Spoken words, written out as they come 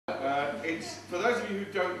It's, for those of you who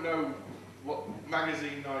don't know what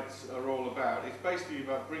magazine nights are all about, it's basically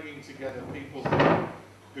about bringing together people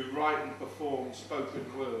who write and perform spoken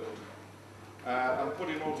word and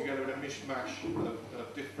putting them all together in a mishmash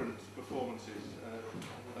of different performances,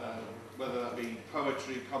 whether that be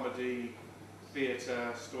poetry, comedy,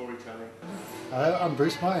 theatre, storytelling. Hello, I'm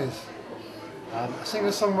Bruce Myers. A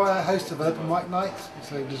singer-songwriter, host of Open Mic Nights,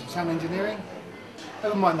 so just sound engineering.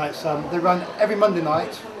 Open Mic Nights, they run every Monday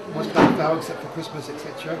night, almost like now except for Christmas,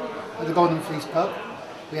 etc. at the Golden Fleece pub.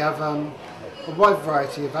 We have a wide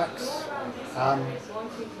variety of acts,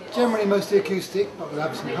 generally mostly acoustic, but we'll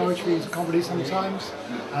have some poetry and comedy sometimes.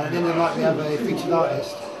 And at the end of the night we have a featured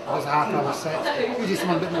artist who has a half-hour set, usually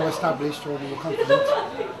someone a bit more established or more confident,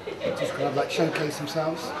 just kind of like showcase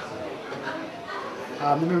themselves.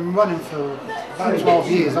 We've been running for about 12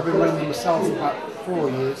 years. I've been running them myself for about 4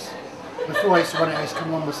 years. Before I used to run it, I used to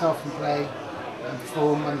come on myself and play and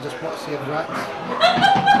perform and just watch the other acts.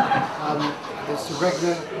 It's a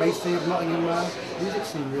regular mainstay of Nottingham music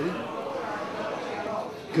scene, really.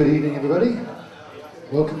 Good evening, everybody.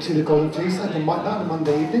 Welcome to the Golden Fleece Open Mic Night on a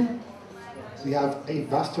Monday evening. We have a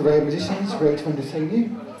vast array of musicians ready to entertain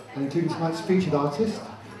you, and including tonight's featured artist,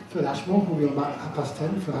 Phil Ashmore, will be on about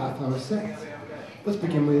 10:30 for a half-hour set. Let's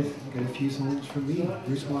begin with a few songs from me,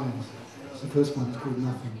 Bruce Myers. The first one is called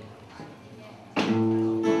Nothing.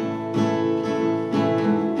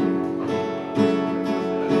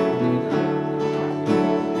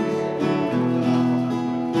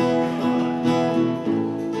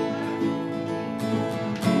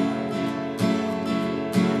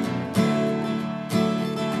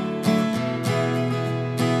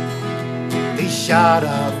 They shot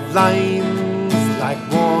up lines like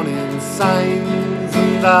warning signs,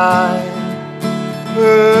 and I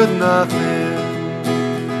heard nothing.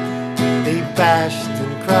 They bashed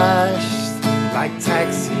and crashed like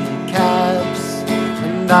taxi cabs,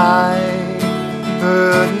 and I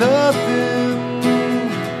heard nothing.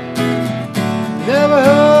 Never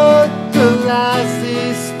heard the lies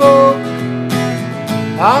they spoke,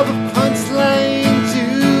 or the punchline to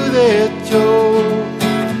their joke.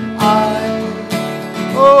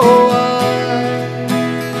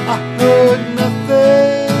 I heard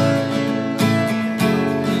nothing.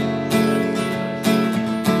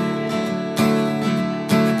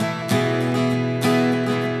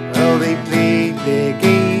 Well, they played their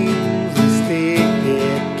games and staked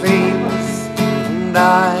their claims, and I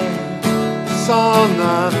saw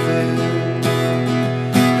nothing.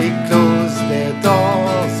 They closed their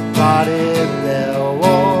doors, plotted their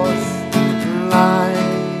wars, and I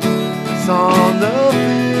saw nothing.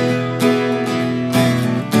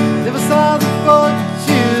 Never saw the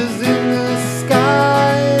vultures in the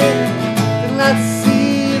sky, and I'd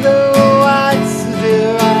see the whites of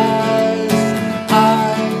their eyes.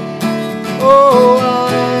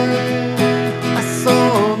 I saw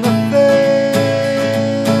nothing,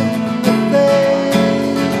 nothing.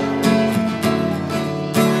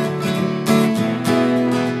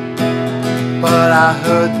 But I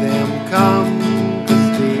heard them come, 'cause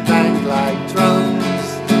they banged like drums,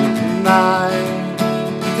 and I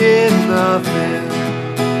did nothing.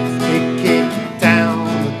 They kicked down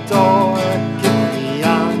the door, kicked me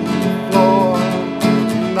on the floor,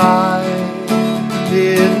 and I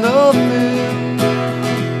did nothing.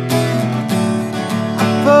 I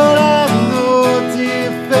put out no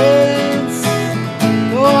defense.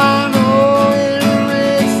 Oh, I know it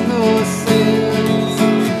makes no sense.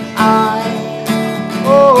 I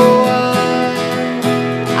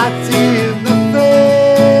did nothing,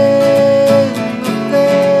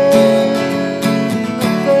 nothing.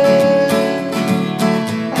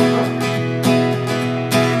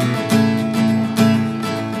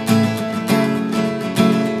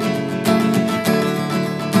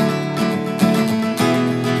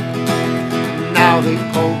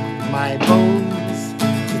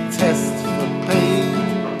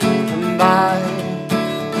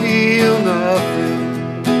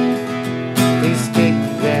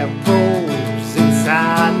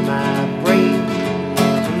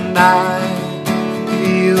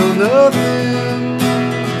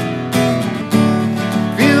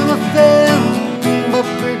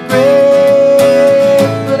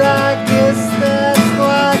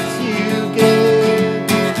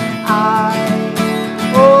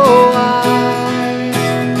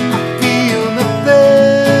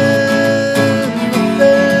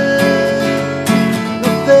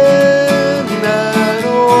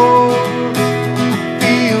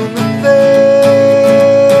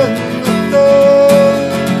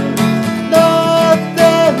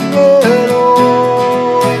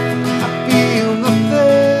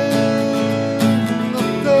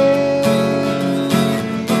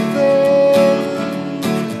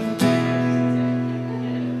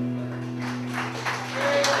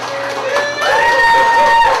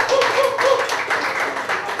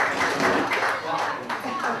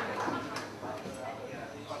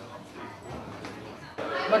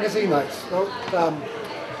 Magazine nights. Well,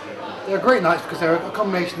 they're great nights because they're a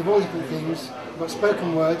combination of all different things. You've got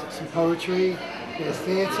spoken word, some poetry, a bit of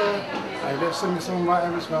theatre, and a bit of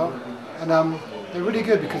songwriter as well. And they're really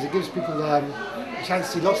good because it gives people a chance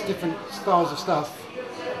to see lots of different styles of stuff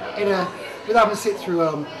without having to sit through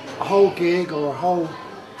a whole gig or a whole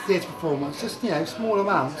theatre performance. Just small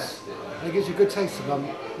amounts, and it gives you a good taste of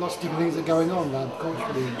lots of different things that are going on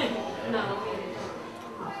culturally.